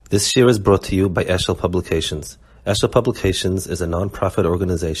This Shir is brought to you by Eshel Publications. Eshel Publications is a non-profit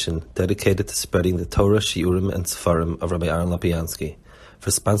organization dedicated to spreading the Torah, Shiurim, and Sefarim of Rabbi Aaron Lapiansky. For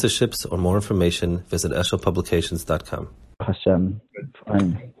sponsorships or more information, visit eshelpublications.com. Hashem.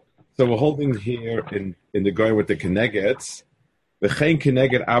 Fine. So we're holding here in the going with the Kenegets, the Chen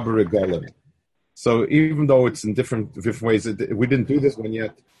Keneged Aber Regalim. So even though it's in different ways, we didn't do this one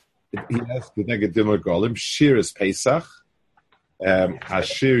yet. He has Keneged Dimmer Regalim. Shir is Pesach.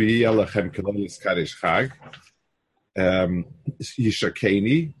 HaShir Yiyalachem Kelonis Kadesh Chag.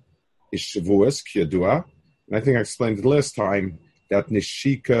 Yishakeni is Shavuos Kiyadua. And I think I explained it last time that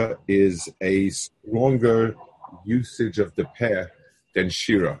Nishika is a stronger usage of the peh than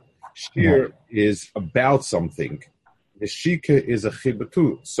Shira. Shir is about something. Nishika is a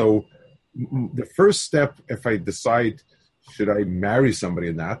chibatu. So the first step, if I decide, should I marry somebody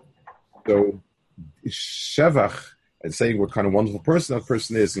or not? So Shevach, and saying what kind of wonderful person that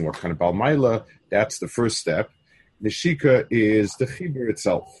person is and what kind of Balmaila, that's the first step. Nishika is the chibur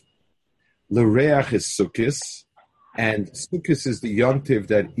itself. L'reach is Sukkis, and Sukkis is the yontiv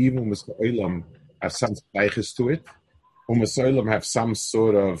that even Musa'olam have some speiches to it, or Musa'olam have some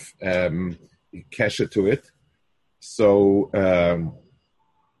sort of kesha to it. So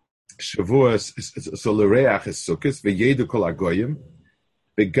Shavuos, so L'reach is Sukkis, v'yedu kol agoyim,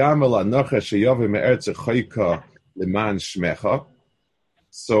 v'gamel anocha sheyavim me'eretz choyka Leman Shmecha.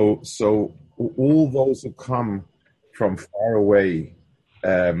 So all those who come from far away,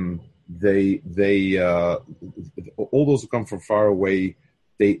 all those who come from far away,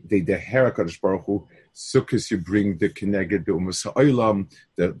 they deher HaKadosh Baruch Hu. Sukkos, you bring the Keneged, the Umas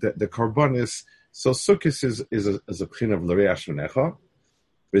the Karbonis. So Sukkos is a pchin of L'Reach Shmecha.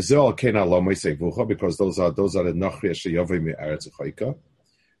 V'zel Kena Lo Moisei Vucha, because those are the Nachriya Sheyavim Me'eretz Choyka.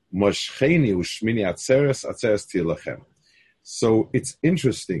 Moshcheni u'shmini atzeres tilachem. So it's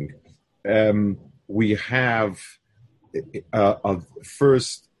interesting. We have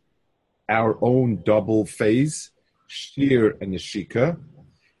first our own double phase, Shir and Neshika.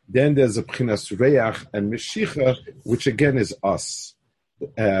 Then there's a Pchinas Reach and Meshicha, which again is us.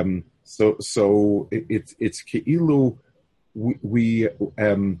 So it's Keilu. We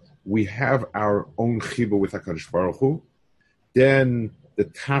have our own Chibur with HaKadosh Baruch Hu. Then the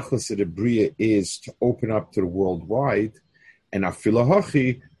tachlis of the bria is to open up to the worldwide, and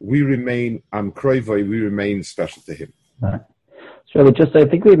afilahachi, we remain amkroivai, we remain special to him. So I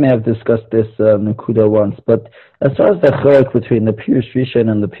think we may have discussed this Nakuda once, but as far as the chilek between the Pirush Rishon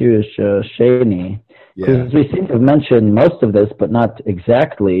and the Pirush Sheni, because we seem to have mentioned most of this, but not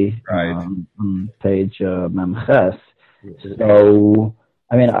exactly, right. On page Memches. So,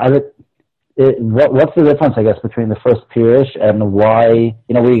 I mean, what's the difference, I guess, between the first Pirush and why,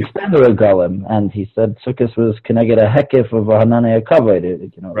 we extended the Regalim, and he said Sukkot was connected a hekif of a Hananei Kavod,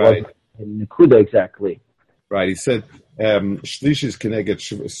 right. It wasn't Nakuda exactly. Right, he said, Shlish is connected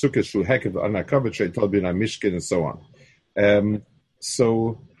Sukkot shu hekif Hananei Kavod, Sheital bin Mishkan, and so on.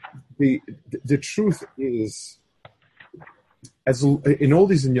 So, the truth is, as in all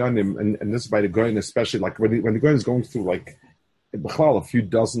these inyanim, and this is by the Goyen especially, like when the Goyen is going through, like, a few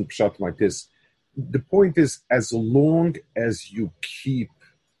dozen pshat like this. The point is, as long as you keep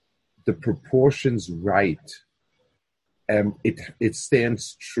the proportions right, it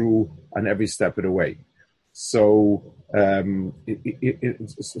stands true on every step of the way. So,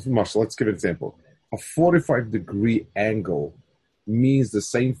 Marshall, let's give an example. A 45-degree angle means the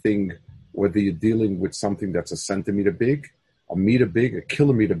same thing whether you're dealing with something that's a centimeter big, a meter big, a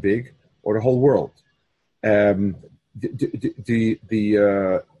kilometer big, or the whole world.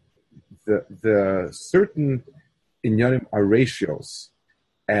 The certain inyanim are ratios,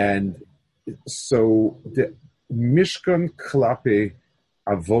 and so the Mishkan klape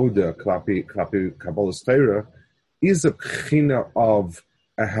avoda klape Kabbalas Torah is a pchina of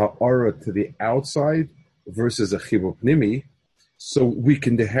a ha'ara to the outside versus a chibur pnimi. So we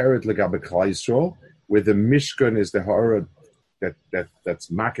can inherit legabe Klal Yisrael, where the Mishkan is the ha'ara that's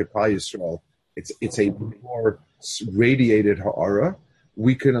maket Klal Yisrael. It's a more radiated ha'ara.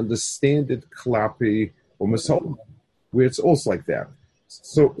 We can understand it klapi or masol, where it's also like that.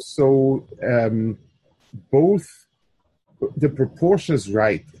 So both the proportion is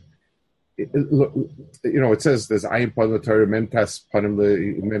right. It says there's ayin panim Torah memtas panim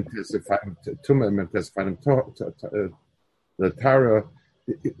memtas tuma memtas panim the Torah.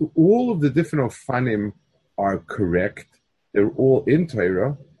 All of the different ofanim are correct. They're all in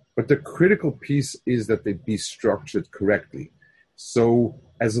Torah. But the critical piece is that they be structured correctly. So,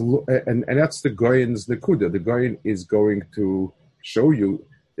 and that's the Goyen's Nakuda. The Goyen is going to show you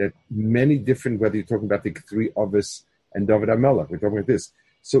that many different, whether you're talking about the three Ovis and David HaMelech, we're talking about this.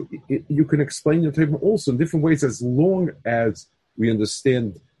 So you can explain your Torah also in different ways as long as we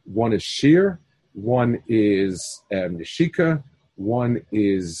understand one is Shir, one is Neshika, one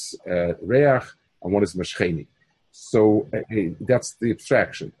is Reach, and one is Mashcheni. So that's the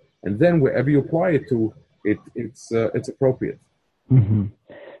abstraction. And then wherever you apply it to, it's appropriate. Mm-hmm.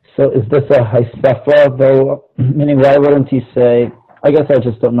 So is this a Haisafa, though? Meaning, why wouldn't he say, I guess I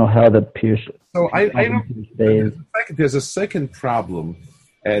just don't know how the Pirush... So I don't... There's a second problem,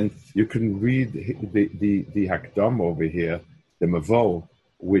 and you can read the Hakdam over here, the Mavo,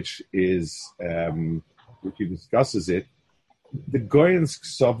 which he discusses it. The Goyen's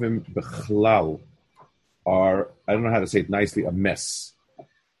Ksavim Bechlal are, I don't know how to say it nicely, a mess.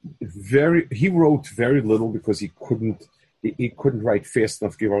 He wrote very little because he couldn't write fast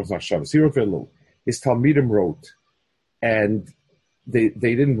enough. He wrote very little. His Talmidim wrote, and they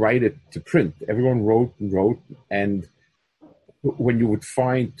didn't write it to print. Everyone wrote, and when you would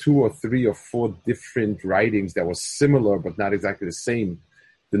find 2 or 3 or 4 different writings that were similar but not exactly the same,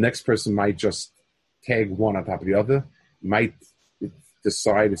 the next person might just tag one on top of the other, might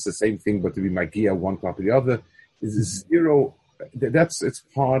decide it's the same thing but to be magia one top of the other. It's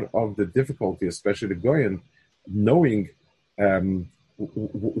part of the difficulty, especially the Goyen, knowing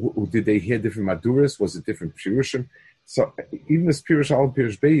did they hear different Maduras? Was it different Pirushim? So even this Pirush Al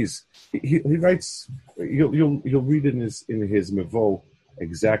Pirush Beis, he writes. You'll read in his Mevo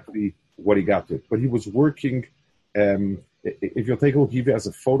exactly what he got to it. But he was working. If you'll take a look, he has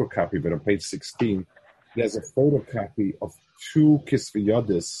a photocopy, but on page 16, he has a photocopy of 2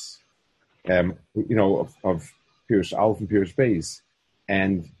 Kisviyadis, of Pirush Aleph and Pirush Beis,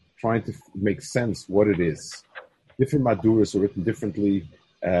 and trying to make sense what it is. Different Maduras are written differently.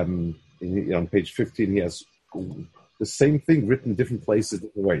 On page 15, he has the same thing written different places,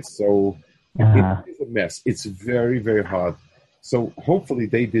 different ways. So it is a mess. It's very, very hard. So hopefully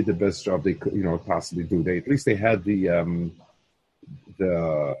they did the best job they could, possibly do. At least they had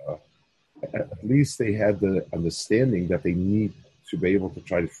at least they had the understanding that they need to be able to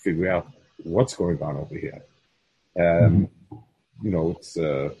try to figure out what's going on over here. It's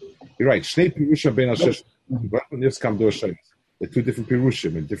you're right. Shnei Pirusha Ben Hashesh. The 2 different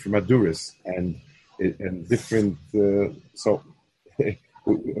Pirushim and different Maduras and different. So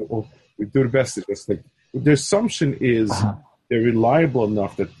we do the best. Just like the assumption is they're reliable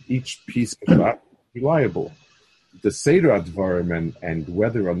enough that each piece is not reliable. The Seder Advarim and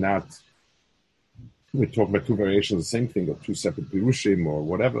whether or not we're talking about 2 variations of the same thing or 2 separate Pirushim or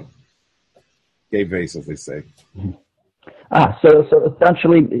whatever. Gay vase, as they say. So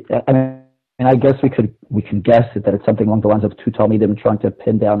essentially, I guess we can guess it that it's something along the lines of 2 Talmidim trying to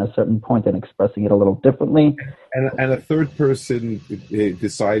pin down a certain point and expressing it a little differently, and a third person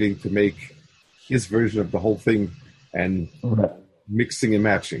deciding to make his version of the whole thing and mixing and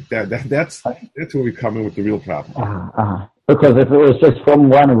matching. That's where we come in with the real problem. Because if it was just from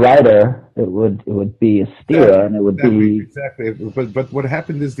one writer, it would be a stira, and it would be exactly. But what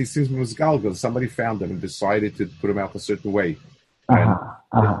happened is these things was galgal. Somebody found them and decided to put them out a certain way.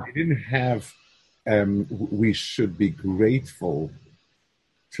 They didn't have. We should be grateful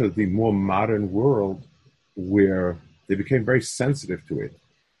to the more modern world where they became very sensitive to it.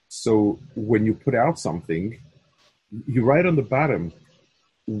 So when you put out something, you write on the bottom,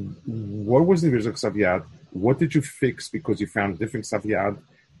 what was the original Ksaviyad? What did you fix because you found a different Ksaviyad?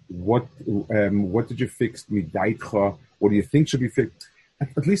 What did you fix midaitcha? What do you think should be fixed?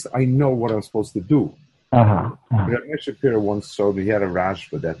 At least I know what I'm supposed to do. Rabbi Shapiro once showed me he had a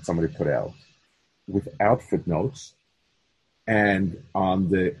Rashba that somebody put out without footnotes, and on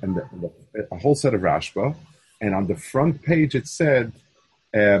a whole set of Rashba, and on the front page it said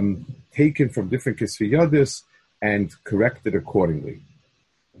taken from different Kisviyadis and corrected accordingly.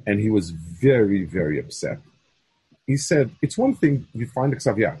 And he was very, very upset. He said, it's one thing you find a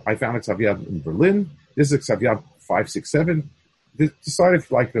Ksaviyad. I found a Ksaviyad in Berlin. This is a Ksaviyad 567. Decide if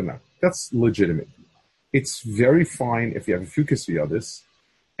you like it or not. That's legitimate. It's very fine if you have a few Kisviyadis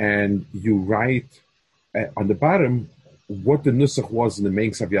and you write on the bottom what the nusach was in the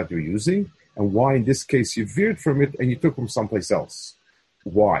main Ksaviyad you're using and why in this case you veered from it and you took from someplace else.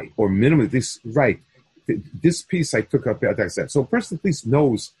 Why? Or minimally, this piece I took up, like I said. So a person at least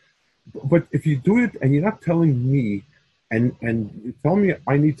knows. But if you do it and you're not telling me and you tell me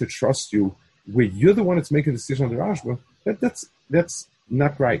I need to trust you, where you're the one that's making a decision on the Rashba, that's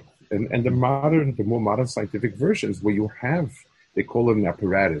not right. And the more modern scientific versions where you have, they call it an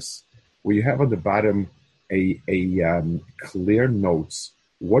apparatus, where you have on the bottom a clear notes,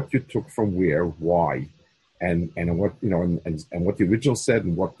 what you took from where, why, and what and what the original said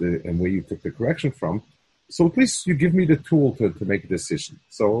and where you took the correction from. So at least you give me the tool to make a decision.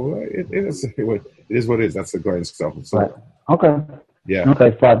 So it is what it is. That's the Goyen's example. So, right. Okay. Yeah.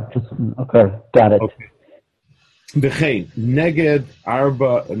 Okay, fine. Okay, got it. Okay. V'chein neged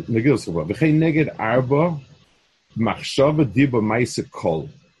arba machshava diba ma'isa kol.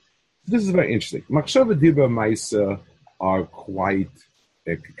 This is very interesting. Machshava diba ma'isa are quite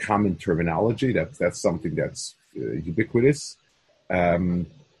a common terminology. That's something that's ubiquitous.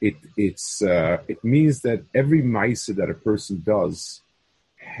 It means that every ma'isa that a person does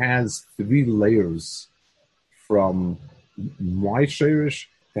has 3 layers from my shirish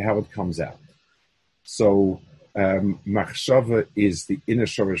to how it comes out. So machshava is the inner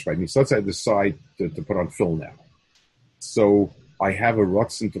shirish by me. So let's say I decide to put on film now. So I have a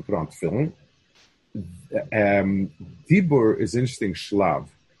rotzen to put on film. Dibur is interesting shlav.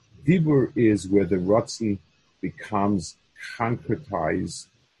 Dibur is where the rotzen becomes concretized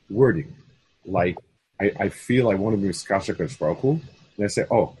wording. Like I feel I want to be miskasha Kadosh Baruch Hu, and I say,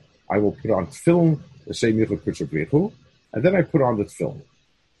 oh, I will put on film the same and then I put on the film.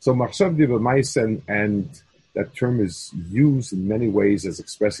 So machshav dibur ma'isa, and that term is used in many ways as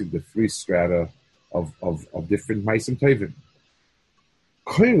expressing the 3 strata of different ma'asim tovim.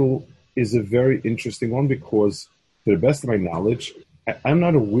 Koil is a very interesting one because, to the best of my knowledge, I'm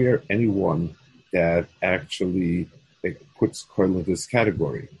not aware of anyone that actually puts Koil in this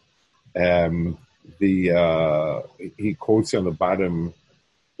category. He quotes on the bottom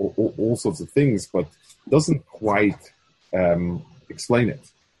all sorts of things, but doesn't quite explain it.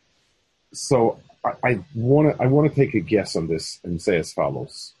 So I want to take a guess on this and say as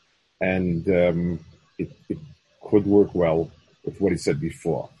follows, and it could work well with what he said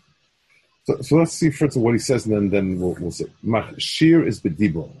before. So let's see first what he says, and then we'll see. Shir is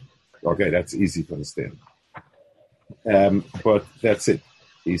bedibur. Okay, that's easy to understand. But that's it.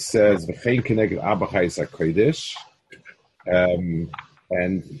 He says v'chein keneged Abba Chayis HaKodesh,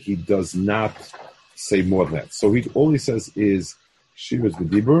 and he does not say more than that. So all he says is Shir is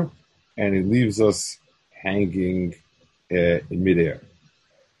bedibur, and he leaves us hanging in midair.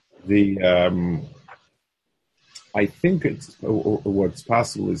 I think what's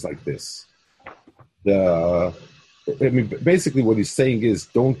possible is like this. Basically what he's saying is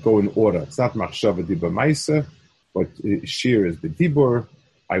don't go in order. It's not machshava dibur ma'isa, but shir is bedibur.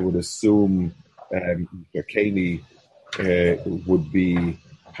 I would assume Yakeni would be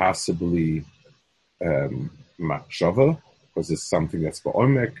possibly machshava, because it's something that's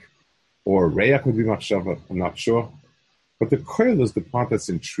ba'omek, or reyak would be machshava. I'm not sure. But the koil is the part that's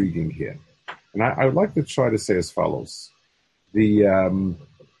intriguing here. And I would like to try to say as follows. The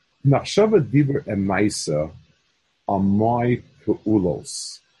machshava dibur and ma'isa are my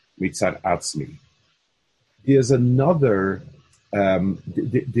pe'ulos mitzad atzmi. There's another,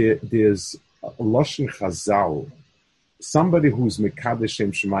 there's a Lashon Chazal, somebody who's mekadesh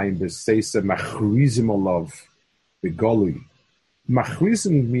Shem Shemayim b'seisa machrizim olav begolui.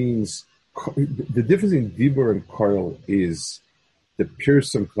 Machrizim means, the difference in dibur and koil is the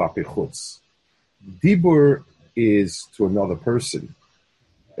pirsum klapi chutz. Dibur is to another person.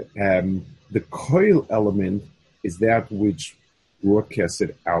 The koil element is that which broadcasts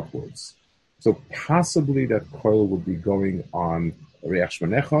it outwards. So possibly that koil would be going on Reach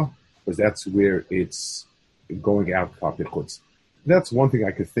Shmanecha, because that's where it's going out klapi chutz. That's one thing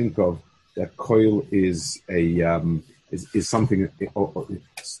I could think of, that koil is is something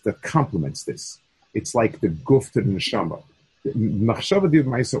that complements this. It's like the guf to the neshama. Machshava dibur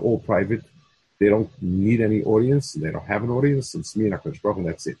ma'isa are all private. They don't need any audience. They don't have an audience. It's me and HaKadosh Baruch Hu, and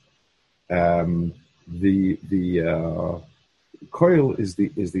that's it. The koil is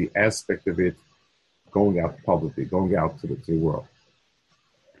the aspect of it going out publicly, going out to the world.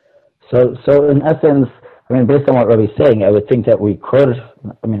 So in essence, I mean, based on what Rabbi's saying, I would think that we could,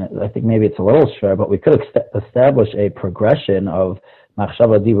 I think maybe it's a little short, but we could establish a progression of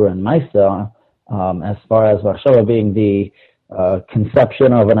machshava, dibur, and ma'isa, as far as machshava being the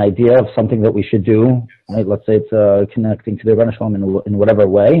conception of an idea of something that we should do. Right? Let's say it's connecting to the Rebbeinu Shalom in whatever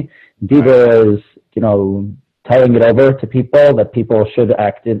way. Dibur is, telling it over to people that people should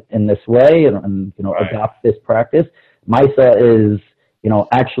act in this way and adopt this practice. Ma'isa is,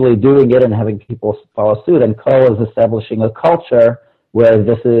 actually doing it and having people follow suit. And Kol is establishing a culture where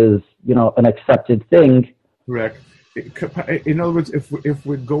this is, an accepted thing. Correct. In other words, if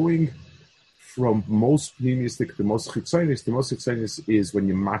we're going from most pneumistic to most chitzonis is when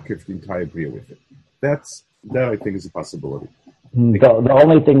you makif the entire bria with it. That I think is a possibility. The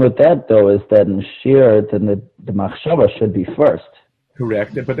only thing with that, though, is that in Shir, then the machshava should be first.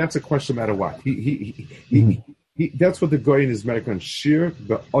 Correct, but that's a question no matter what. He that's what the Goyen is making on Shir,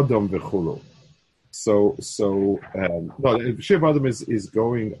 the Adam v'chulu. No, Shir B'Adam is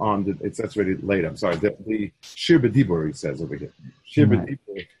going on. That's already late. I'm sorry. The Shir B'Dibur, he says over here. Shir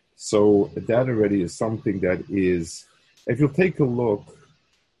B'Dibur. So that already is something that is. If you'll take a look,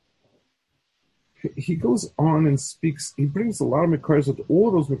 he goes on and speaks. He brings a lot of makars. But all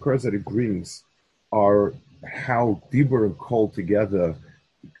of those makars that he brings are how Dibur and Kol together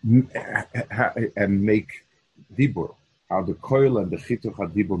and make Dibur. How the Koil and the Chituch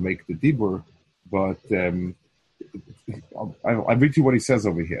HaDibur make the Dibur. But I'll read you what he says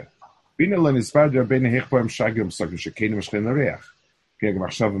over here. That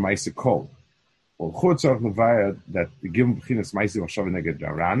the given beginners meise machshav neged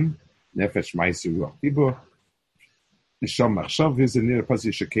daran, nefesh meise ruach dibur. The sham machshav is a near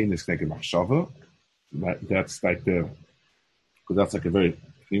pasi shekenis neged machshava. That's like a very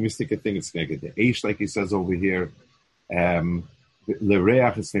optimistic thing. It's neged the eish, like he says over here.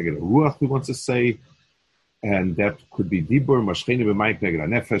 Lereach is neged ruach, he wants to say, and that could be dibur mashchene b'mayik neged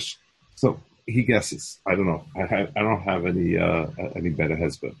nefesh. So he guesses. I don't know. I don't have any better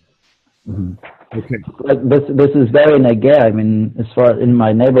husband. Mm-hmm. Okay. Like this is very negeh. I mean, as far in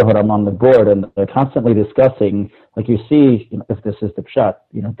my neighborhood, I'm on the board, and they're constantly discussing. Like you see, if this is the pshat,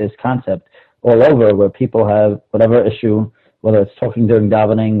 this concept all over, where people have whatever issue, whether it's talking during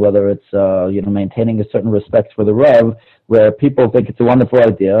davening, whether it's maintaining a certain respect for the Rav, where people think it's a wonderful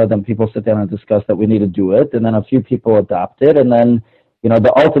idea, then people sit down and discuss that we need to do it, and then a few people adopt it, and then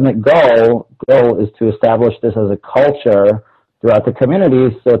the ultimate goal is to establish this as a culture throughout the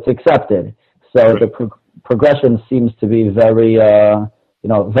community, so it's accepted. So the progression seems to be very,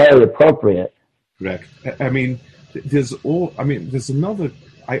 very appropriate. Correct. There's another.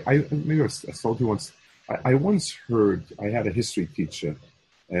 Maybe I told you once. I once heard. I had a history teacher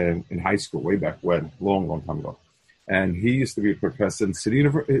in high school, way back when, long time ago, and he used to be a professor in City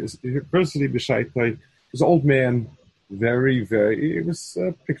University. He was an old man, very, very. It was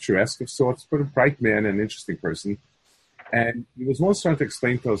picturesque of sorts, but a bright man and interesting person. And he was once trying to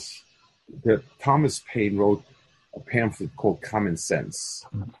explain to us that Thomas Paine wrote a pamphlet called Common Sense.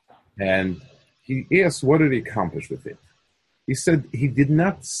 And he asked, what did he accomplish with it? He said he did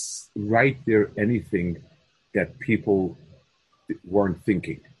not write there anything that people weren't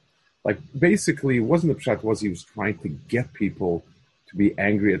thinking. Like, basically, it wasn't the pshat, he was trying to get people to be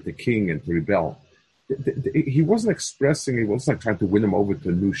angry at the king and to rebel. He wasn't expressing, he wasn't like trying to win them over to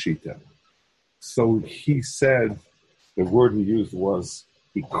a new shita. So he said, the word he used was,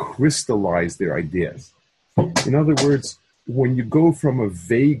 he crystallized their ideas. In other words, when you go from a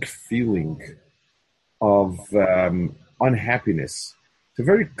vague feeling of unhappiness to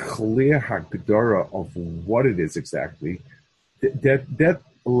very clear hagdara of what it is exactly, that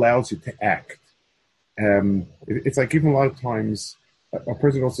allows you to act. It's like even a lot of times, a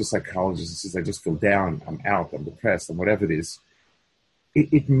person goes to a psychologist and says, I just feel down, I'm out, I'm depressed, and whatever it is.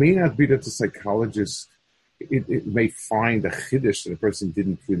 It may not be that the psychologist it may find a chiddush that a person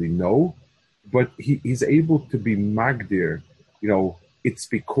didn't really know, but he's able to be magdir. It's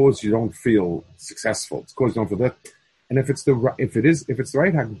because you don't feel successful. It's because you don't feel that. And if it's the right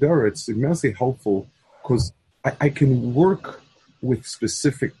hagdara, it's immensely helpful because I can work with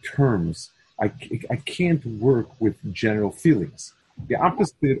specific terms. I can't work with general feelings. The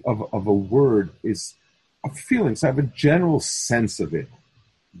opposite of a word is a feeling. So I have a general sense of it,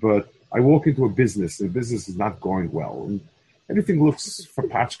 but I walk into a business and the business is not going well and everything looks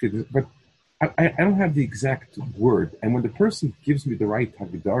farpachka, but I don't have the exact word. And when the person gives me the right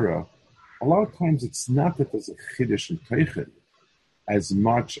hagdara, a lot of times it's not that there's a chiddush and teichen as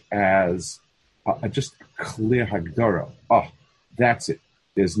much as just a clear hagdara. Oh, that's it.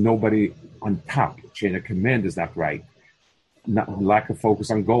 There's nobody on top. Chain of command is not right. Lack of focus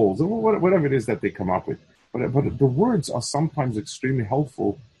on goals, or whatever it is that they come up with. But the words are sometimes extremely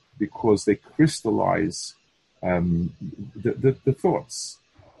helpful because they crystallize the thoughts.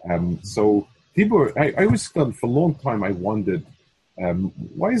 So Dibur, I always thought for a long time I wondered,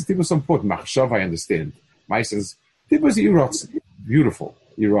 why is Dibur so important? Machshav, I understand. My says, Dibur is irotzi, beautiful,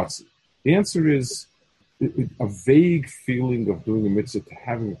 irotzi. The answer is a vague feeling of doing a mitzvah to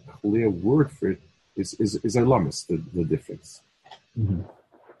having a clear word for it is alamis, the difference. Mm-hmm.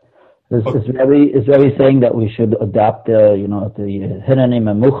 Is Rebbe saying that we should adopt the Hinanim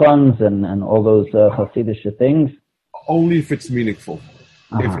and Muchans and all those Hasidic things? Only if it's meaningful.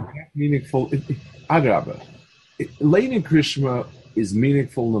 Uh-huh. If it's not meaningful, Adrabah. Leinin Krishma is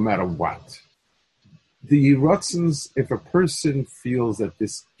meaningful no matter what. The Yirotzins, if a person feels that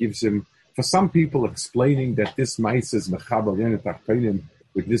this gives him, for some people explaining that this mice is Mechabal Yenetachpenim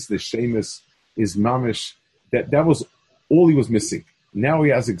with this Lishemus is Mamish, that was all he was missing. Now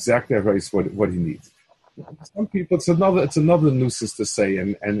he has exactly what he needs. Some people, it's another nuisance to say,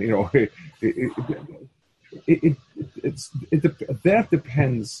 and that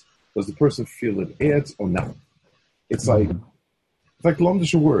depends. Does the person feel it adds or not? It's like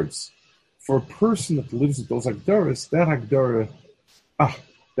Lomdische words. For a person that lives with those Agdaras, that Agdara,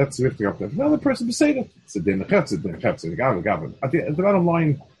 that's lifting up. Another person will say that. It's a din chetz, gavin. At the bottom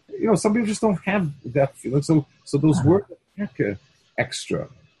line, some people just don't have that feeling. So those words are extra.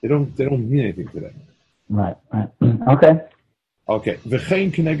 They don't mean anything to them. Right. Okay.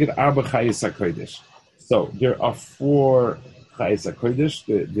 V'chein keneged arba chayes hakodesh. So there are 4 chayes hakodesh.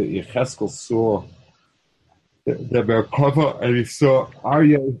 The Yecheskel saw the Merkava, and he saw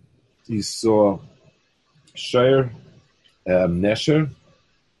Arya, he saw Shir, Nesher,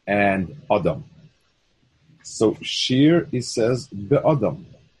 and Adam. So Shir, he says Be'adam,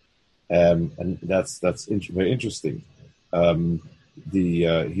 and that's very interesting.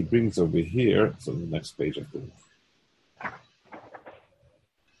 He brings over here. So the next page, I think.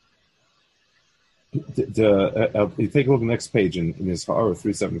 You take a look at the next page in his Ha'ara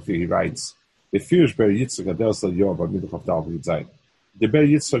 373. He writes, "The Firish Ber Yitzchak Adel Yov Midchav Dal Yitzayim." The Ber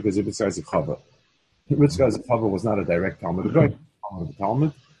Yitzchak is Yitzchak Chava. Yitzchak Chava was not a direct Talmud of the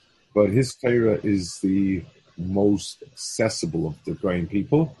Talmud, but his Torah is the most accessible of the Goyim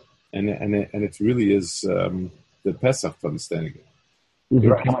people, and it really is the Pesach to understanding it. Is it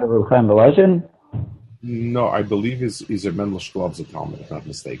Talmud of Ruchaim Belazhin? No, I believe he's a Mendel Shklov's Talmud, if I'm not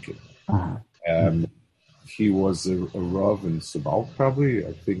mistaken. He was a Rav in Sabal, probably.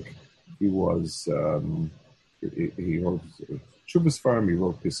 I think he was. He wrote Chubas Farm. He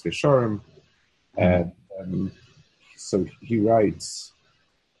wrote Piskei Sharim, and so he writes.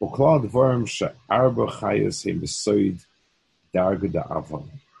 Oklad Vorm she'arba chayes he besoid darga da avon.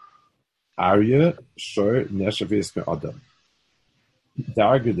 Arya shor neshavis me adam.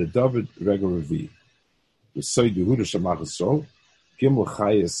 Darga da David rega revi. Besoid Yehuda shamachasol. Gimel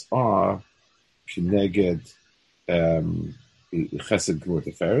chayes are kineged chesed gvur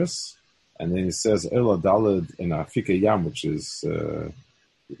teferes. And then he says Ela Daled in Afika Yam, which is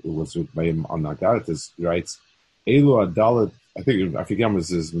was with Mayim on Nagaratis, writes Elu Adalet. I think Afika Yam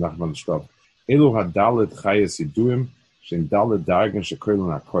is Menachem Shkov. Elu Hadalet Chayes Yiduim Shem Dalet Dargan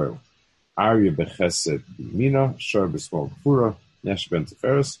Shekoilun Akoil Arya Bechesed Mina Shor B'Smol Gvura Nesh Ben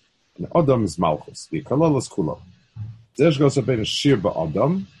Teferes and Adam is Malchus. The Kalalas Kula. There's goes a bit of Shir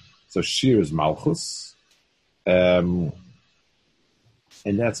Adam. So Shir is Malchus.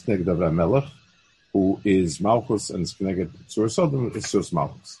 And that's connected to Melech, who is Malchus, and it's connected to Tzur Sodom, it's Tzur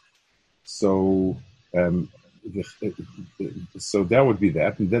Malchus. So, so that would be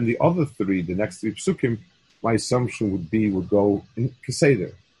that. And then the other 3, the next 3 psukim, my assumption would go in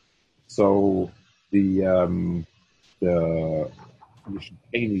Keseder. So the Yishkeni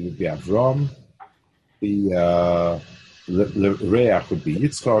would be Avram, the Reach would be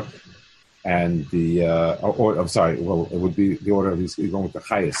Yitzchak, and I'm sorry, well, it would be the order he's going with the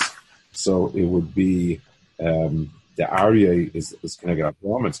Chayes. So it would be the Arya is connected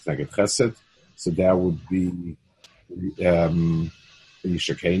Avraham, it's connected Chesed. So that would be the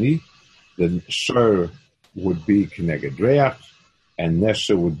Yishakeni. Then Shur would be connected Reach, and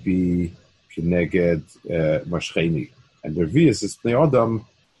Nesha would be connected Mashcheni. And the Revius is Pnei Adam,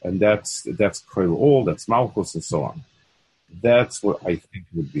 and that's Koil All, that's Malchus, and so on. That's what I think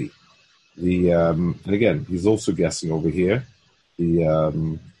would be. And again, he's also guessing over here. He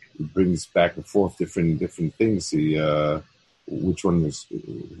brings back and forth different things. Which one's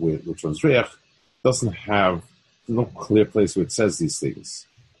Reach doesn't have no clear place where it says these things.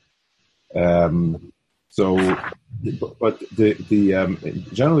 But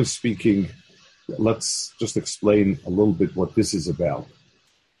generally speaking, let's just explain a little bit what this is about.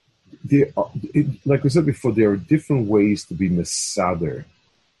 Like we said before, there are different ways to be mesader.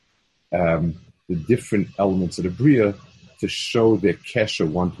 The different elements of the Bria to show their kesher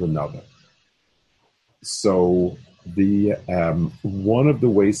one to another. So the one of the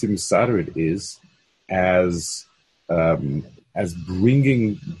ways to mesader it is as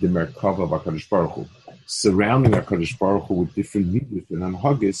bringing the Merkava of HaKadosh Baruch Hu, surrounding HaKadosh Baruch Hu with different midas and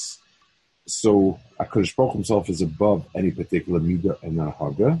anhagis. So HaKadosh Baruch Hu himself is above any particular midah and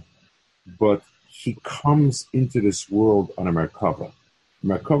anhaga, but he comes into this world on a Merkava.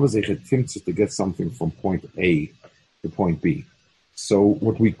 Merkava is a chetimtza to get something from point A to point B. So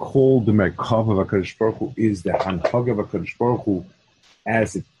what we call the Merkava of HaKadosh Baruch Hu is the Hanhaga of HaKadosh Baruch Hu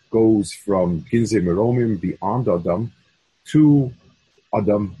as it goes from Ginzei Meromim beyond Adam to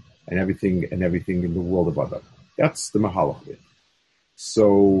Adam and everything in the world of Adam. That's the Mahalach of it.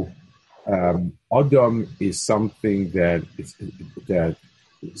 So Adam is something that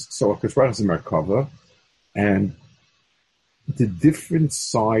so HaKadosh Baruch Hu is a Merkava, and the different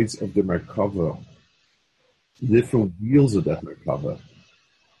sides of the Merkava, different wheels of that Merkava,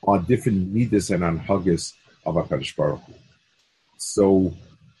 are different midas and anhagas of HaKadosh Baruch Hu. So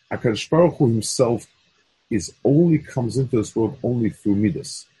HaKadosh Baruch Hu himself comes into this world only through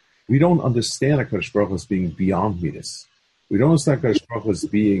midas. We don't understand HaKadosh Baruch Hu as being beyond midas. We don't understand HaKadosh Baruch Hu as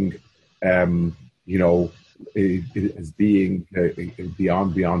being, as being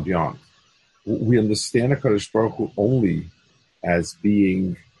beyond. We understand HaKadosh Baruch Hu only as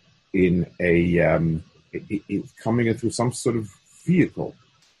being in coming in through some sort of vehicle,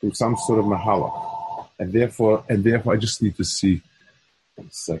 through some sort of mahalach, and therefore, I just need to see.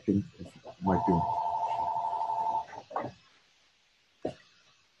 1 second, might be.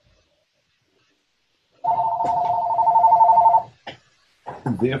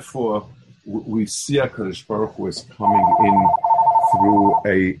 And therefore, we see HaKadosh Baruch Hu is coming in through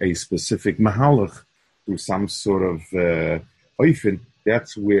a specific mahalach, through some sort of oifen.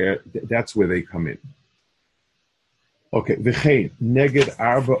 That's where they come in. Okay, v'chein neged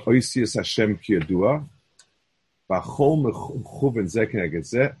arba oisius Hashem kiyadua v'chol mechuven zeh keneged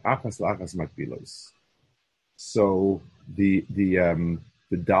zeh achas la'achas makbilos. So the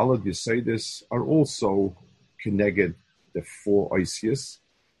Daled Yesodis are also keneged the 4 oisius,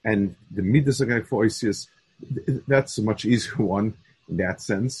 and the midas are keneged 4 oisius. That's a much easier one in that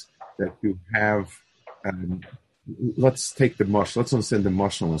sense that you have. Let's take the mashal. Let's understand the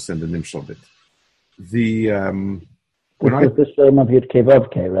mashal and understand the nimshal of it. When the Shem of Yud Kei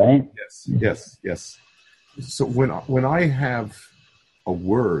Vav Kei, right? Yes. So when I have a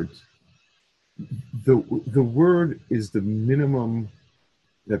word, the word is the minimum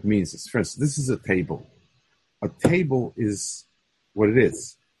that means this. For instance, this is a table. A table is what it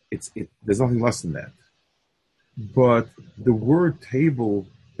is. There's nothing less than that. But the word table,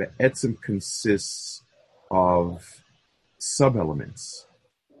 the etzem, consists of sub-elements.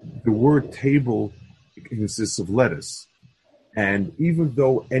 The word table consists of letters. And even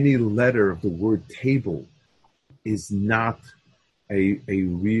though any letter of the word table is not a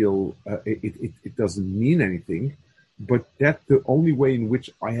real, it doesn't mean anything, but that the only way in which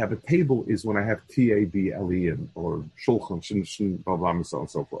I have a table is when I have T-A-B-L-E-N or Shulchan, Shin, blah, blah, and so on and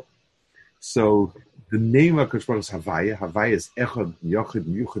so forth. So the name of HaKadosh Baruch Hu is Havaya. Havaya is Echad, Yochid,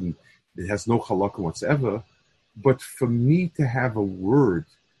 Yuchid. It has no halakha whatsoever. But for me to have a word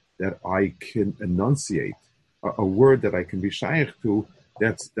that I can enunciate, a word that I can be shaykh to,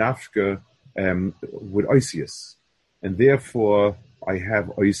 that's dafka with oisius. And therefore, I have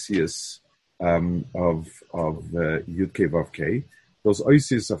oisius of Yud Kei Vav Kei. Those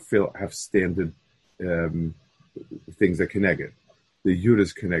oisius have standard things that connect. The Yud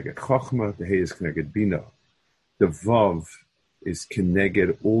is connected Chochma, the Hey is connected Bina. The Vav is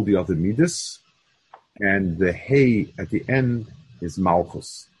connected all the other midas, and the Hey at the end is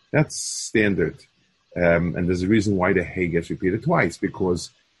Malchus. That's standard. And there's a reason why the Hey gets repeated twice,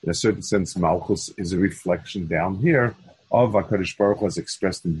 because in a certain sense, Malchus is a reflection down here of HaKadosh Baruch Hu as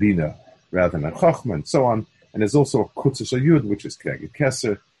expressed in Bina rather than Chochma and so on. And there's also a Kutzah Yud, which is connected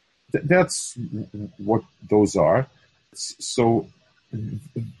Keser. That's what those are. So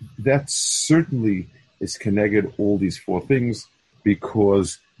that certainly is connected all these 4 things,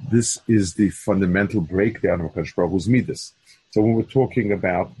 because this is the fundamental breakdown of HaKadosh Baruch Hu's midas. So when we're talking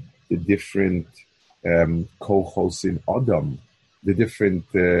about the different kochos in Adam, the different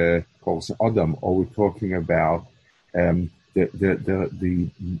kochos in Adam, or we're talking about the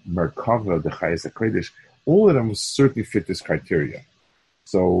Merkava, the Chayes HaKodesh, all of them certainly fit this criteria.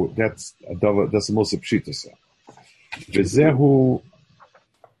 So that's the most pshita. V'zehu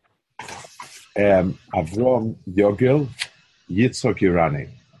Avram Yogel Yitzchak Irani.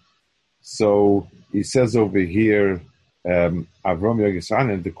 So he says over here, Avram Yogel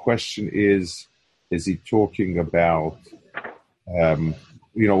Irani, and the question is he talking about,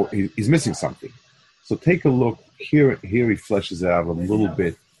 he's missing something. So take a look here. Here he fleshes it out a little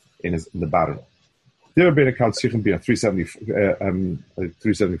bit in the bottom. There have been accounts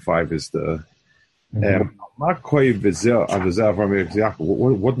 375 is the. What in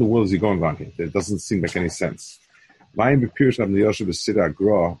the world is he going on here? It doesn't seem like any sense. The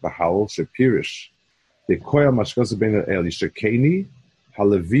koyal mashkasa ben el yishakeni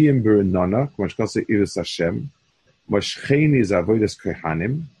halavim b'renana mashkasa iris Hashem mashcheni is avodas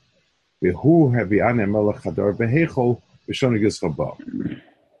kohanim v'hu havi'anem melech hadar behechol v'shon yisraba.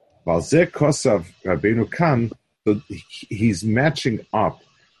 Valzeh kosav Rabbeinu kan. So he's matching up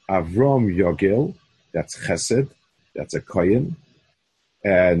Avram Yogel. That's Chesed, that's a Kohen,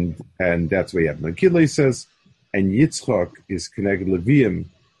 and that's why Megillah says, and Yitzchak is connected Levium,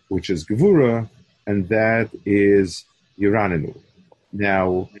 which is Gevura, and that is Yeranenu.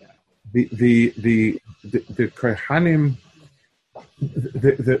 Now, the Kohanim,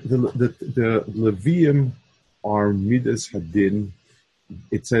 the Levium are Midas Hadin.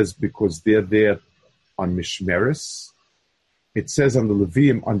 It says because they're there on Mishmeres. It says on the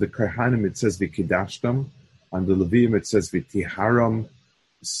Levium, on the Kohanim, it says V'kidashtam. On the Levium, it says V'tiharam.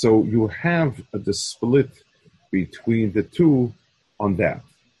 So you have the split between the two on that.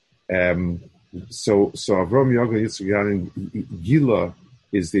 So Avram Yoga Yitzchak Gila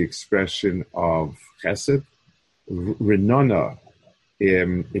is the expression of Chesed. Renana,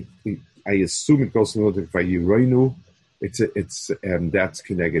 I assume it goes to the Vayiroinu. It's that's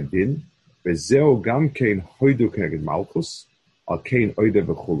Keneged Din. Vezeo Gam Kein Hoidu Keneged Malchus. Al Kein Oide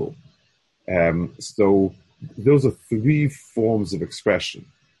V'chulu. So those are three forms of expression.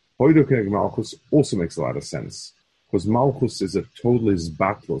 Hoidu Keneged Malchus also makes a lot of sense because Malchus is a total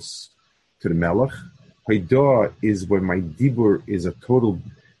isbatlus to the Melech. Hoidah is when my dibur is a total.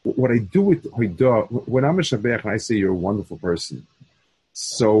 What I do with Hoidah, when I'm a Shabbat, I say you're a wonderful person.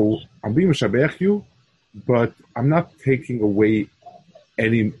 So I'm being a Shabbat you, but I'm not taking away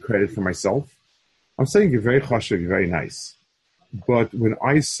any credit for myself. I'm saying you're very chashuv, you're very nice. But when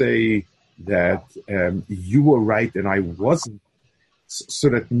I say that you were right and I wasn't, so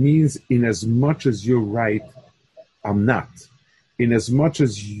that means in as much as you're right, I'm not. In as much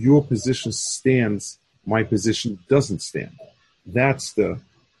as your position stands, my position doesn't stand. That's the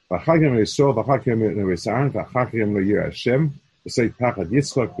V'chagim Yisrael, V'chagim Yisrael, V'chagim Yir Hashem, V'sei Pachad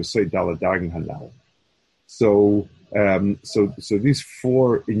Yitzchak, V'sei Daladagen Hanal. So these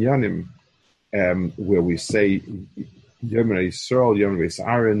four inyanim, where we say Yom Yisrael, Yom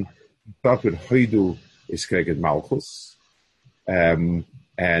Yisrael, start with Hoidu is Keged Malchus, and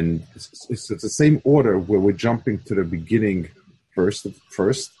it's the same order where we're jumping to the beginning first.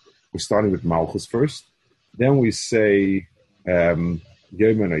 We're starting with Malchus first. Then we say Yom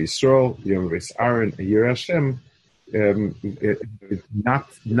Yisrael, Yom Yisrael, and Yir Hashem.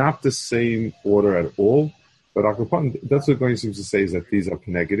 Not the same order at all, but that's what going seems to say is that these are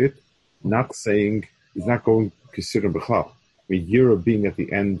connected. Not saying he's not going Kisirim B'chal. I mean, Yira being at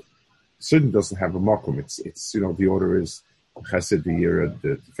the end certainly doesn't have a makom. It's the order is Chesed, the Yira,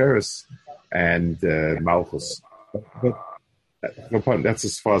 the Tiferes, and Malchus. But that's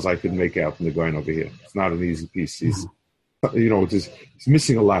as far as I can make out from the going over here. It's not an easy piece. He's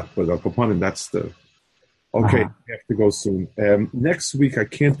missing a lot, but upon him, that's the. Okay, I have to go soon. Next week, I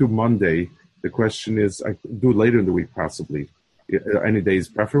can't do Monday. The question is, I can do it later in the week, possibly. Any day is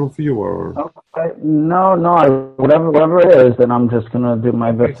preferable for you, or? Okay. No. Whatever it is, then I'm just gonna do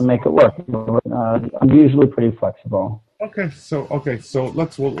my best to make it work. I'm usually pretty flexible. Okay, so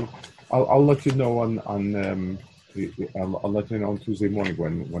I'll let you know on I'll let you know on Tuesday morning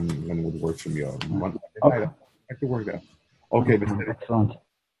when it would work for me. Monday night, I can work that. Okay, excellent.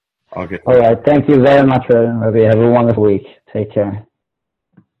 Okay. All right. Thank you very much, Rabbi. Have a wonderful week. Take care.